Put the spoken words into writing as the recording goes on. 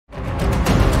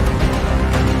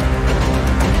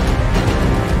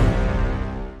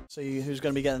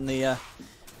going to be getting the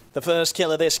first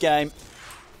kill of this game.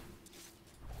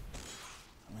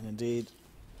 And indeed,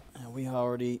 we are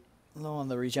already low on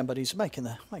the regen, but he's making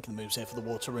the moves here for the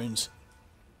water runes.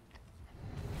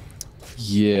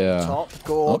 Yeah. Top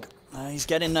Gorg. He's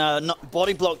getting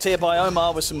body blocked here by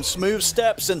Omar with some smooth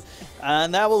steps,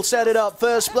 and that will set it up.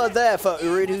 First blood there for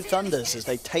Ooredoo Thunders as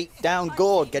they take down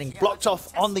Gorg, getting blocked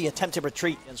off on the attempted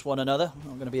retreat against one another.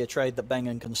 Not going to be a trade that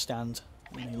Bengen can stand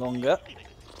any longer.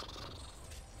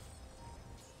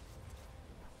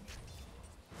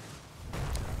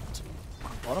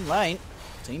 Bottom lane,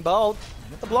 Team Bold,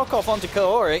 get the block off onto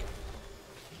Kaori.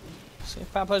 See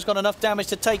if Pablo's got enough damage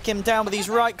to take him down with these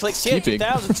right clicks. Here,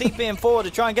 2000 TPing forward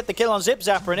to try and get the kill on Zip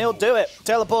Zapper, and he'll do it.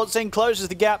 Teleports in, closes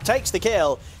the gap, takes the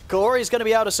kill. Kaori's going to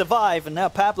be able to survive, and now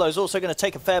Pablo's also going to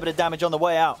take a fair bit of damage on the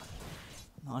way out.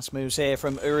 Nice moves here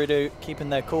from Ooredoo, keeping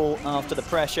their cool after the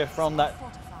pressure from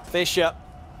that Fisher.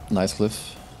 Nice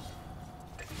cliff.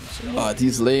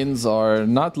 These lanes are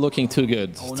not looking too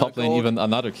good. Oh, Top lane, even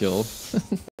another kill.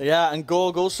 Yeah, and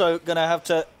Gorg also going to have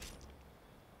to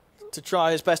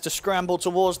try his best to scramble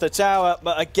towards the tower.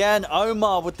 But again,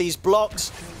 Omar with these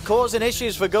blocks causing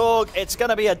issues for Gorg. It's going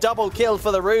to be a double kill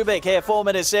for the Rubik here 4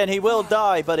 minutes in. He will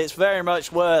die, but it's very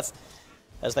much worth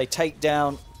as they take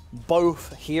down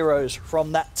both heroes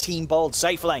from that Team Bold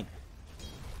safe lane.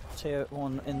 Tier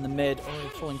 1 in the mid, already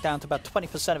falling down to about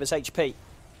 20% of his HP.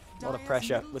 A lot of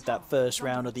pressure with that first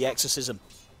round of the Exorcism.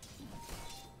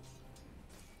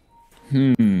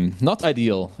 Not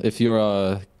ideal if you're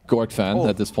a Gorg fan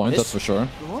at this point, that's for sure.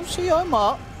 We'll see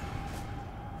Omar.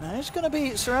 Now he's going to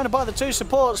be surrounded by the two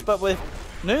supports, but with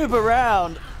Noob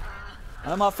around,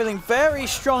 Omar feeling very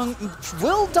strong.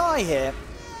 Will die here,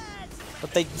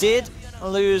 but they did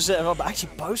lose.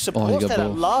 Actually, both supports had a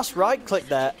last right click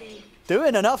there,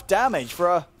 doing enough damage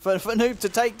for Noob to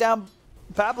take down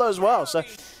Pablo as well. So,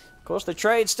 of course, the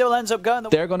trade still ends up going.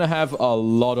 They're going to have a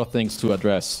lot of things to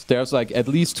address. There's like at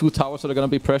least 2 towers that are going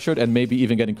to be pressured and maybe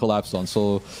even getting collapsed on.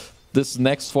 So this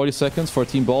next 40 seconds for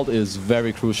Team Bold is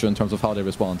very crucial in terms of how they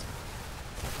respond.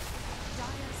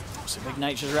 So big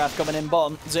Nature's Wrath coming in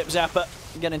bottom. Zip Zapper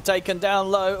getting taken down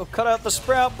low. Will cut out the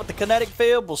Sprout, but the kinetic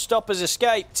field will stop his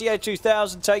escape.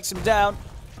 TO2000 takes him down.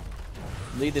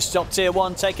 Lead this top tier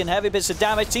 1, taking heavy bits of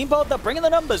damage. Team Bold, they're bringing the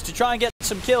numbers to try and get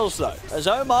some kills, though. As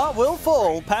Omar will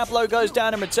fall, Pablo goes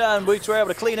down in return. Woots were able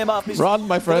to clean him up. He's Run,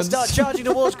 my friends. Start charging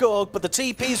towards Gorg, but the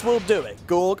TPs will do it.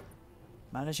 Gorg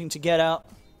managing to get out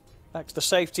back to the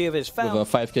safety of his fountain.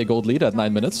 With a 5k gold lead at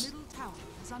 9 minutes.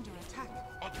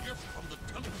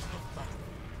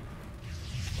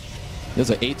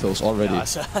 There's an Atos already. Yeah,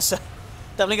 that's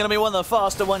definitely going to be one of the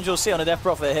faster ones you'll see on a Death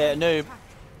Prophet here. Noob.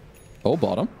 Oh,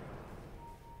 bottom.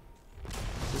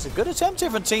 It's a good attempt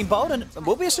here from Team Bold, and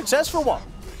will be a successful one.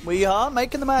 We are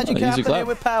making the magic happen here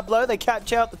with Pablo. They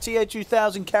catch out the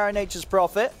TA2000 carry Nature's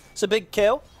Prophet. It's a big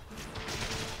kill.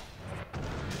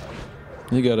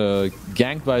 You got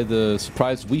ganked by the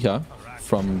surprised Weha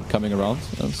from coming around.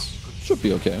 That should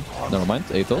be okay. Never mind,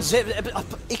 Athos.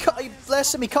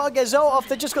 Bless him, he can't get Zolt off.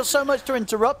 They just got so much to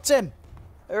interrupt him.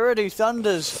 Ooredoo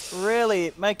Thunders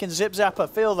really making Zip Zapper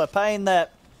feel the pain there.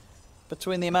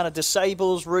 Between the amount of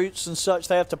disables, roots and such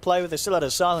they have to play with, they still had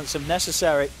a silence if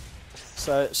necessary.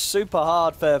 So it's super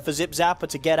hard for Zip Zapper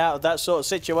to get out of that sort of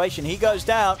situation. He goes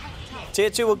down. Tier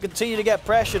 2 will continue to get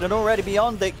pressured, and already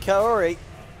beyond it, Kaori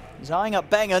is eyeing up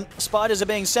Bengen. Spiders are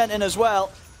being sent in as well.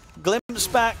 Glimpse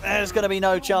back, there's going to be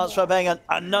no chance for Bengen.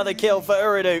 Another kill for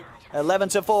Ooredoo.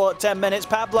 11-4 at 10 minutes.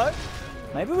 Pablo,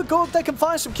 maybe with Gorg they can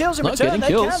find some kills in return. They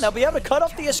can. They'll be able to cut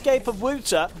off the escape of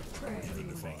Wuta.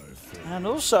 And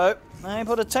also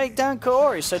able to take down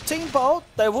Kaori. So Team Bold,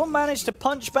 they will manage to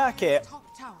punch back here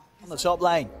on the top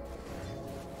lane.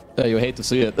 Yeah, you hate to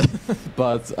see it.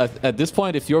 But at this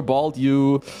point, if you're Bold,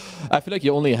 I feel like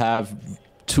you only have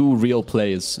 2 real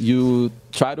plays. You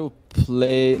try to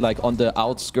play like on the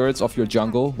outskirts of your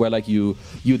jungle, where like you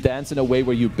dance in a way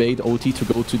where you bait OT to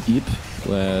go too deep.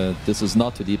 Where this is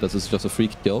not too deep, this is just a free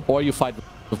kill. Or you fight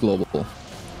with global.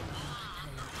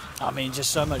 I mean, just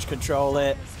so much control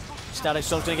here. Static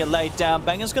Storm's going to get laid down.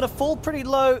 Bengen's going to fall pretty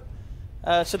low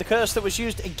to the curse that was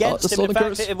used against him. In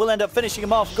fact, it will end up finishing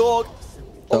him off. Gorg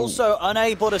also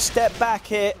unable to step back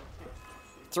here.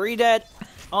 3 dead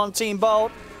on Team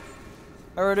Bold.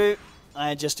 Ooredoo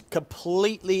just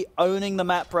completely owning the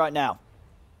map right now.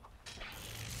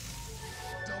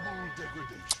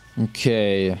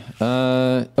 Okay.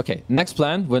 Okay. Next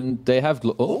plan when they have.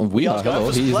 We are.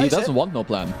 Hello. He doesn't want no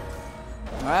plan.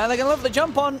 And they're going to look for the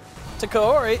jump on to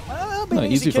Kaori. That'll be an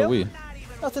easy kill. For we.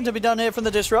 Nothing to be done here from the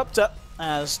Disruptor,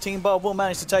 as Team Bold will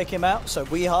manage to take him out. So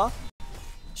Weha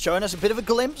showing us a bit of a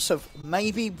glimpse of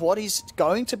maybe what he's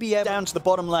going to be down to the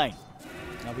bottom lane.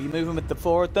 Now be moving with the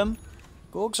four of them.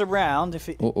 Gorg's around if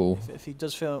he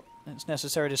does feel it's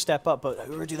necessary to step up, but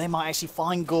Ooredoo, they might actually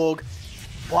find Gorg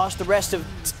whilst the rest of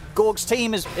Gorg's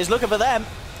team is looking for them.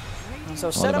 And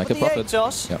so set up with the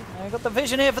Atos. Yep. They've got the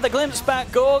vision here for the glimpse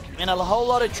back. Gorg in a whole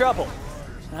lot of trouble.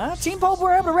 Team Bold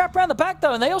were able to wrap around the back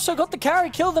though, and they also got the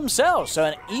carry kill themselves. So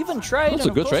an even trade. That's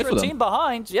a good trade for them. Team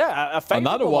behind. Yeah, a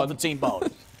favorable one for Team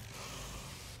Bold.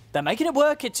 They're making it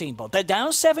work at Team Bold. They're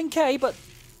down 7k, but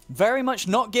very much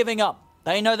not giving up.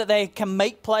 They know that they can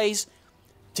make plays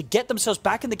to get themselves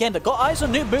back in the game. They've got eyes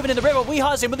on Noob moving in the river.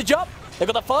 WEU's in with the jump. They've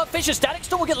got the fire. Fisher Static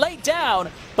Storm will get laid down,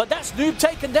 but that's Noob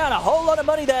taken down. A whole lot of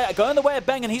money there going the way of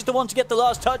Bang, and he's the one to get the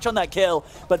last touch on that kill.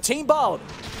 But Team Bold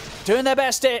doing their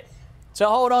best here to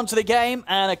hold on to the game,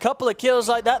 and a couple of kills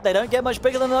like that, they don't get much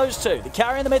bigger than those two. The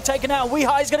carry in the mid taken out, and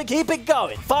WEU is going to keep it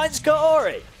going. Finds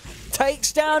Kaori,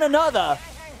 takes down another.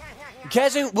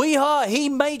 Kezu, WEU, he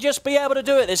may just be able to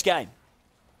do it this game.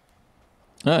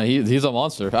 He's a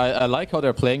monster. I like how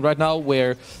they're playing right now,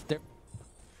 where they're...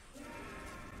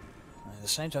 At the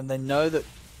same time, they know that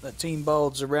Team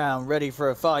Bold's around, ready for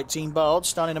a fight. Team Bold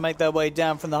starting to make their way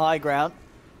down from the high ground.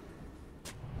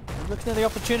 Looking at the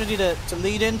opportunity to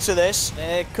lead into this.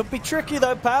 It could be tricky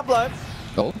though. Pablo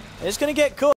is going to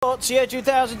get caught. Sierra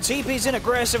 2000 TPs in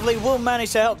aggressively. Will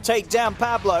manage to help take down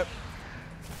Pablo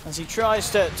as he tries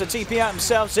to TP out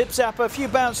himself. Zip Zapper, a few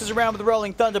bounces around with the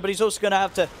Rolling Thunder, but he's also going to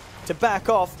have to back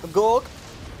off. Gorg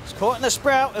is caught in the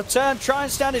Sprout. He'll turn, try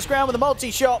and stand his ground with a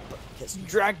multi-shot. Gets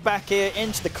dragged back here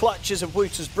into the clutches of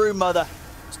Wooter's Broodmother.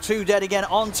 It's 2 dead again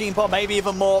on Team Bold, maybe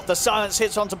even more. The silence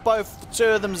hits onto both the two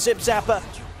of them. Zip Zapper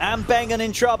and Bengen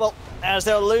in trouble as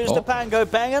they'll lose the Pango.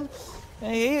 Bengen,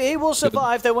 he will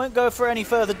survive. They won't go for any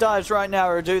further dives right now,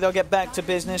 or do. They'll get back to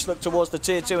business, look towards the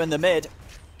tier 2 in the mid.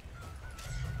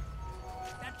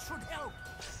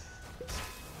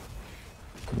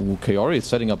 Ooh, Kaori is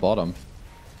setting up bottom.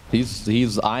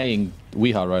 He's eyeing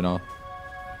WEU right now.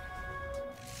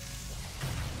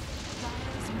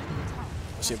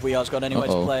 Let's see if WEU's got anywhere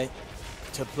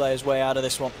to play his way out of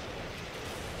this one.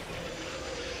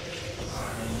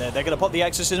 And they're going to pop the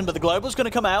exorcism, but the Global's going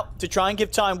to come out to try and give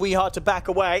time WEU to back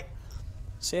away.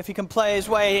 See if he can play his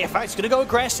way. In fact, he's going to go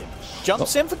aggressive.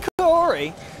 Jumps in for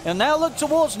Kaori. And now look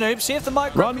towards Noob. See if the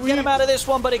micro can get him out of this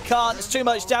one, but it can't. It's too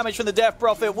much damage from the Death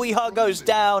Prophet. WEU goes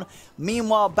down.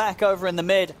 Meanwhile, back over in the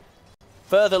mid.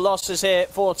 Further losses here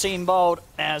for Team Bold.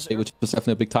 Which is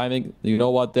definitely a big timing. You know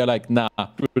what? They're like, nah,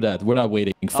 screw that. We're not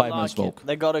waiting. 5-minute smoke.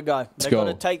 They got to go. They got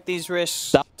to take these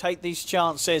risks, take these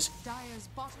chances.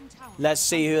 Let's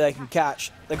see who they can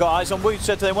catch. They've got eyes on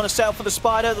Wooter. Do they want to settle for the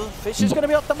Spider? The Fish is going to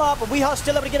be off the mark, but WEU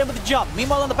still able to get in with the jump.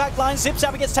 Meanwhile, on the back line, Zip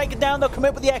Zapper gets taken down. They'll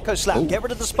commit with the Echo Slap. Get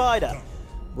rid of the Spider.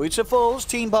 Wooter falls.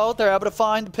 Team Bold, they're able to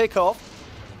find the pick-off.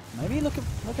 Maybe looking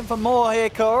for more here,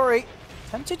 Kaori.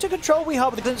 Tempted to control WEU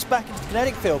with the glimpse back into the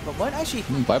kinetic field, but won't actually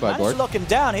manage to lock him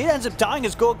down. He ends up dying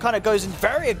as Gorg kind of goes in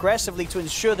very aggressively to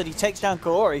ensure that he takes down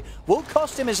Kaori. Will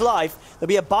cost him his life. There'll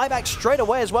be a buyback straight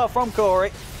away as well from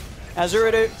Kaori. As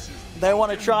Ooredoo, they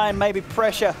want to try and maybe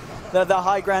pressure the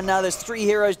high ground now. There's 3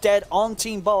 heroes dead on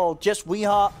Team Bold. Just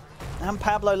WEU and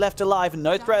Pablo left alive, and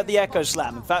no threat of the Echo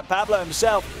Slam. In fact, Pablo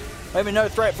himself, maybe no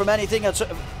threat from anything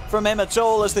from him at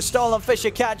all as the Stolen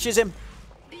Fisher catches him.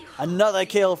 Another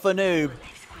kill for Noob.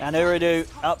 And Ooredoo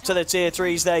up to the tier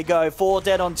 3s they go. 4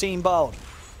 dead on Team Bold.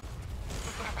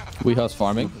 WEU's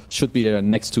farming should be their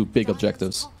next 2 big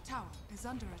objectives.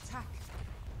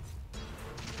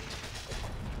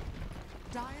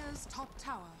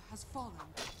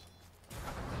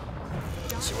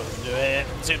 See what they can do here.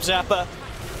 Zip Zapper.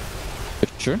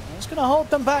 Sure. It's going to hold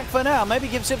them back for now. Maybe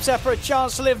give Zip Zapper a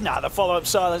chance to live. Nah, the follow-up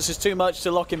silence is too much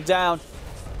to lock him down.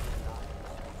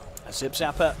 Zip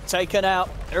Zapper taken out.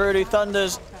 Ooredoo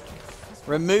Thunders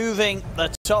removing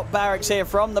the top barracks here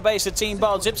from the base of Team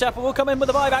Bold. Zip Zapper will come in with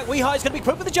the buyback. WEU is going to be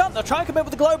quick with the jump. They'll try and commit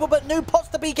with the global, but Noob pots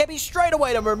the BKB straight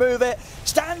away to remove it.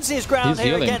 Stands his ground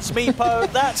here against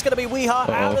Meepo. That's going to be WEU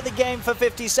out of the game for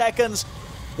 50 seconds.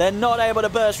 They're not able to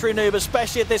burst through Noob,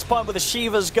 especially at this point with the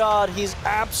Shiva's Guard. He's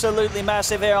absolutely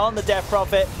massive here on the Death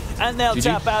Prophet. And they'll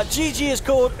tap out. GG is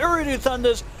called. Ooredoo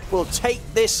Thunders will take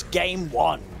this game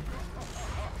 1.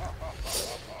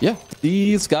 Yeah,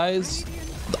 these guys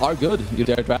are good.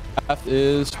 Their draft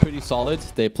is pretty solid.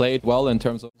 They played well in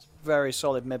terms of... Very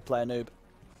solid mid-player Noob.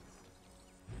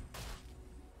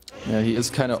 Yeah, he is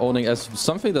kind of owning as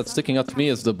something that's sticking out to me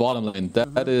is the bottom lane.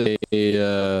 That is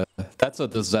a that's a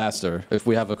disaster. If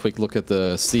we have a quick look at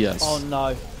the CS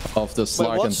of the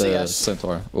Slark and the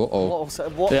Centaur.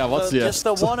 Yeah, what's CS? Just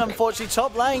the one, unfortunately,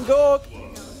 top lane. Gorg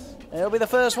He'll be the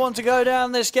first one to go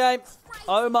down this game.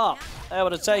 Omar able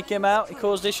to take him out. He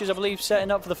caused issues, I believe,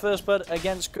 setting up for the first blood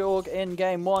against Gorg in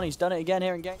game 1. He's done it again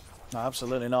here in game. No,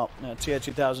 absolutely not. No, Tier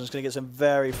 2000 is going to get some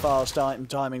very fast item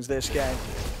timings this game.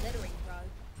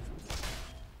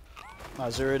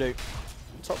 Ooredoo.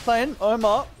 Top playing,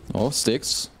 Omar. Oh,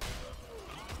 sticks.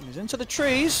 He's into the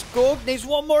trees. Gorg needs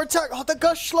one more attack. Oh, the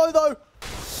gush slow though.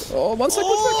 Oh, 1 second.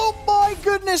 Oh my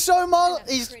goodness, Omar.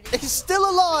 He's still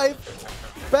alive.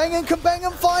 Bengen, can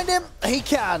Bengen find him? He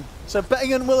can. So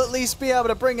Bengen will at least be able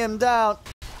to bring him down.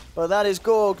 But that is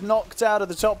Gorg knocked out of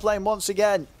the top lane once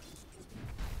again.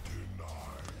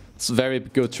 It's very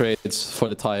good trades for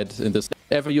the Tide in this.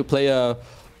 Ever you play a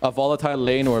volatile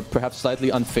lane or perhaps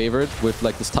slightly unfavored with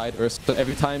like this Tide Ursa, so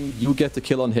every time you get the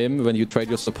kill on him when you trade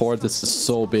your support, this is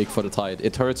so big for the Tide.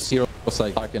 It hurts heroes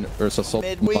like Dark and Ursa so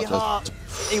much.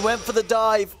 He went for the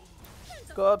dive.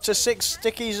 Got up to 6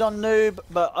 stickies on Noob,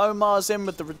 but Omar's in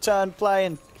with the return play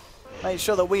and make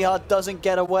sure that Weehard doesn't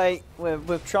get away.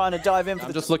 We're trying to dive in for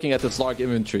I'm just looking at this Lark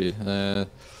inventory.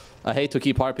 I hate to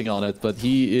keep harping on it, but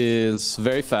he is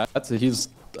very fat. He's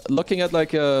looking at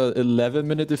like a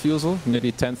 11-minute defusal,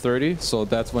 maybe 10:30. So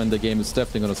that's when the game is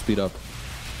definitely going to speed up.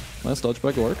 Nice dodge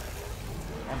by Gorg.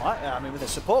 I mean, with the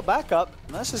support backup,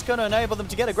 this is going to enable them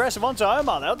to get aggressive onto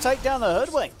Omar. They'll take down the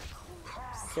Hoodwink.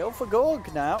 Kill for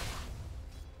Gorg now.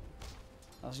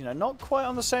 As you know, not quite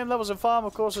on the same levels of farm,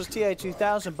 of course, as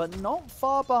TA2000, but not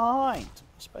far behind.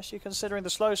 Especially considering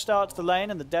the slow start to the lane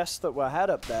and the deaths that were had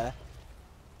up there.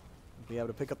 Be able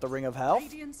to pick up the Ring of Health,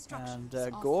 and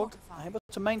Gorg able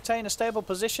to maintain a stable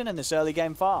position in this early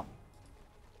game farm.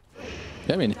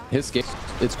 Yeah, I mean, his game,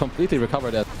 it's completely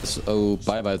recovered at this. Oh,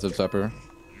 bye-bye, Zipzapper.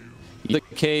 The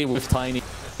K with Tiny,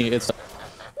 it's...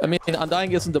 I mean,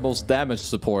 Undying isn't the most damaged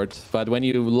support, but when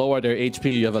you lower their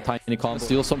HP, you have a Tiny combo,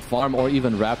 steal some farm, or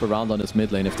even wrap around on his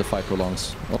mid lane if the fight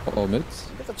prolongs. Oh, mid.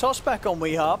 Get the toss back on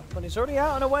Weehart, but he's already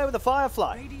out and away with the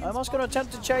Firefly. Omar's going to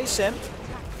attempt to chase him.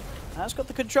 Has got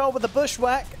the control with the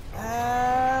bushwhack,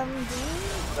 and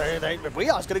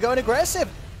Weehar's going to go in aggressive.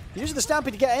 Using the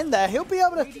Stampede to get in there, he'll be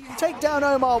able to take down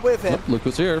Omar with him. Look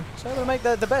who's here. So able to make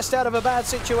the best out of a bad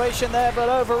situation there, but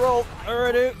overall,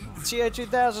 Ooredoo,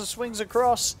 TA2000 swings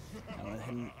across. And with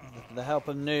him, with the help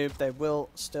of Noob, they will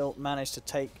still manage to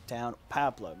take down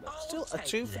Pablo. But still a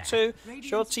 2 for 2.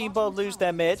 Sure, T-Bold lose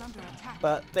their mid,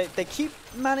 but they keep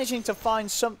managing to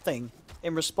find something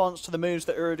in response to the moves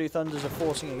that Ooredoo Thunders are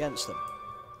forcing against them.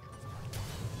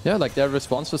 Yeah, like their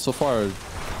responses so far.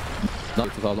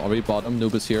 Not 2000 already bottom.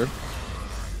 Noob is here.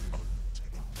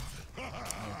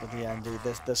 But yeah, indeed,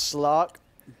 the Slark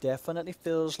definitely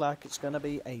feels like it's going to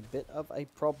be a bit of a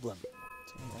problem.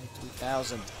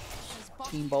 TA2000.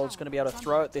 Team Bold's going to be able to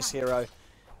throw at this hero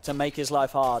to make his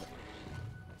life hard.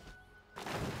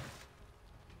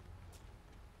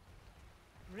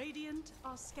 Radiant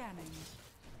are scanning.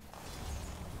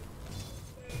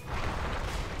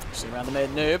 See around the mid,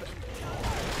 Noob.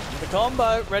 The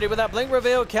combo, ready with that blink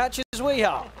reveal, catches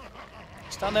Weehart.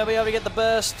 Stun, they'll be able to get the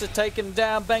burst to take him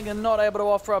down. Bengen not able to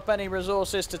offer up any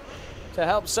resources to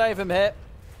help save him here.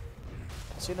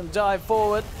 See them dive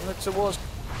forward, look towards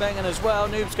Bengen as well.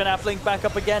 Noob's going to have blink back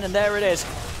up again, and there it is.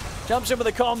 Jumps in with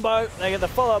a combo. They get the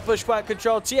follow-up pushback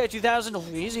control.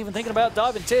 TA2000, he's even thinking about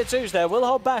diving tier 2s there. We'll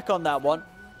hold back on that one.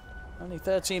 Only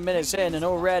 13 minutes in, and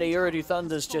already Ooredoo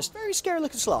Thunder's just very scary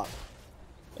looking Slark.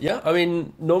 Yeah, I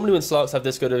mean, normally when Slarks have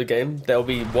this good of a game, there'll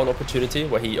be one opportunity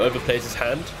where he overplays his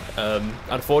hand.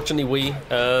 Unfortunately, we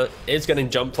is getting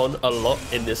jumped on a lot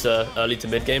in this early to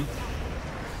mid game.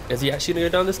 Is he actually going to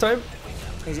go down this time?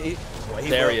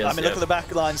 There he is. I mean, look at the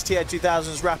back lines.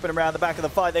 TA2000's wrapping around the back of the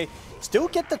fight. They still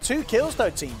get the 2 kills, though,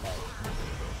 team.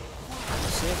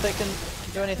 See if they can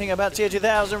do anything about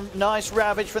TA2000. Nice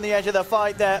ravage from the edge of the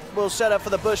fight there. Will set up for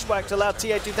the bushwhack to allow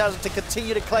TA2000 to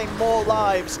continue to claim more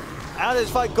lives out of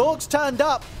this fight. Gorg's turned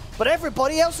up, but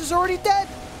everybody else is already dead.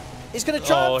 He's going to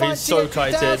try and find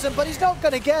TA2000, but he's not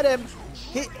going to get him.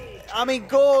 I mean,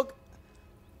 Gorg,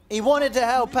 he wanted to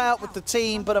help out with the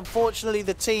team, but unfortunately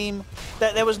the team,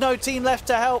 there was no team left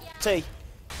to help, T.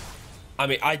 I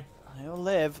mean, He'll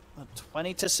live at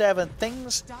 20-7.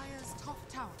 Things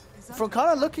from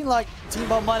kind of looking like Team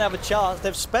Bomb might have a chance.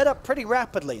 They've sped up pretty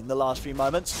rapidly in the last few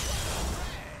moments.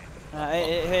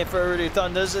 Here for Ooredoo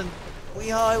Thunders, and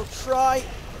Weehart will try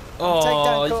and take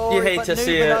down Corey, you hate but to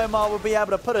see Noob it. and Omar will be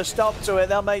able to put a stop to it.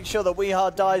 They'll make sure that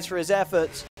Weehart dies for his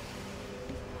efforts.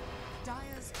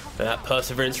 That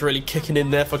perseverance really kicking in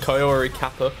there for Koyori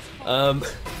Kappa.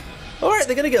 Alright,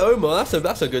 they're going to get Omar.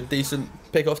 That's a good, decent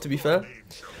pick-off, to be fair.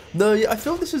 No, yeah, I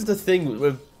feel this is the thing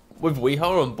with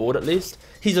Weehart on board, at least.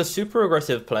 He's a super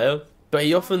aggressive player, but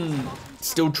he often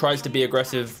still tries to be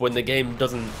aggressive when the game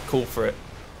doesn't call for it.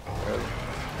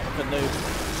 The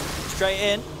noob straight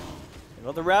in. We've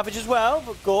got the Ravage as well,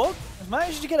 but Gorg has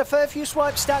managed to get a fair few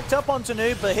swipes stacked up onto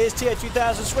Noob, but here's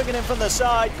TA2000 swinging in from the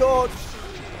side. Gorg,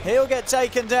 he'll get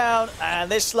taken down,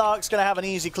 and this Slark's going to have an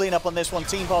easy cleanup on this one.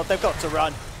 Team Vault, they've got to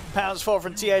run. Pounds 4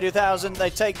 from TA2000. They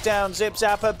take down Zip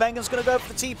Zapper. Bengen's going to go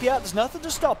for the TP out. There's nothing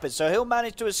to stop it, so he'll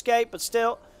manage to escape, but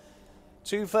still,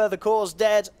 2 further cores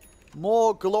dead.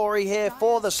 More glory here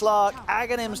for the Slark.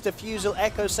 Aghanim's Diffusal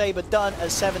Echo Saber done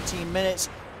at 17 minutes.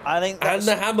 I think that's...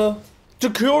 And the hammer.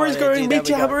 Koyori's going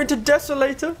Meteor Hammer into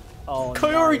Desolator. Oh,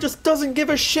 Koyori no. just doesn't give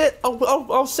a shit.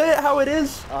 I'll say it how it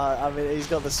is. I mean, he's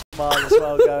got the smile as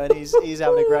well going. He's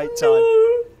having a great time.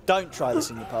 Don't try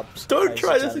this in your pubs. Don't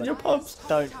try this in your pubs.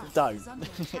 Don't.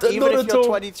 Even Not if at you're all.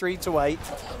 23 to 8,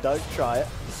 don't try it.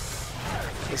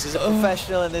 This is a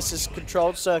professional and this is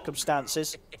controlled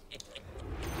circumstances.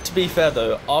 To be fair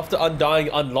though, after Undying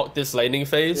unlocked this laning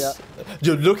phase,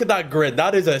 dude, look at that grin.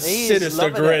 That is a sinister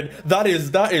grin. That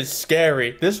is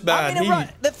scary. This man, I mean,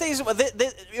 the thing is,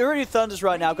 the Ooredoo Thunders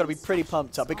right now have got to be pretty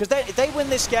pumped up because if they win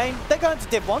this game, they're going to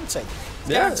Div 1 team.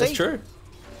 Yeah, that's true.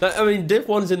 I mean, Div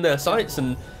 1's in their sights,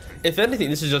 and if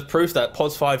anything, this is just proof that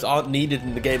POS 5s aren't needed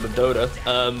in the game of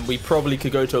Dota. We probably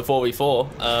could go to a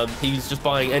 4v4. He's just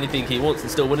buying anything he wants and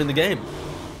still winning the game.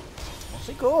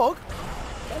 See Gorg,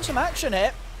 getting some action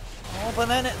here. Oh, but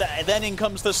then in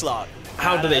comes the Slark.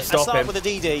 How do they stop him? With a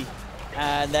DD,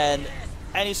 and then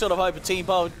any sort of hope of Team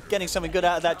Bold getting something good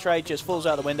out of that trade just falls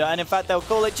out the window. And in fact, they'll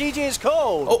call it GG is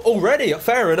called. Oh, already?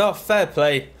 Fair enough. Fair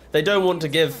play. They don't want to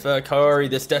give Koyori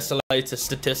this Desolator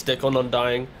statistic on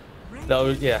Undying.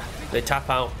 They tap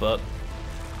out, but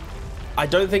I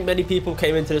don't think many people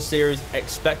came into this series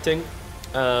expecting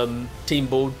Team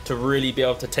Ball to really be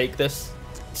able to take this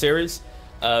series.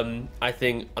 I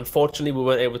think, unfortunately, we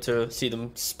weren't able to see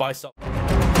them spice up.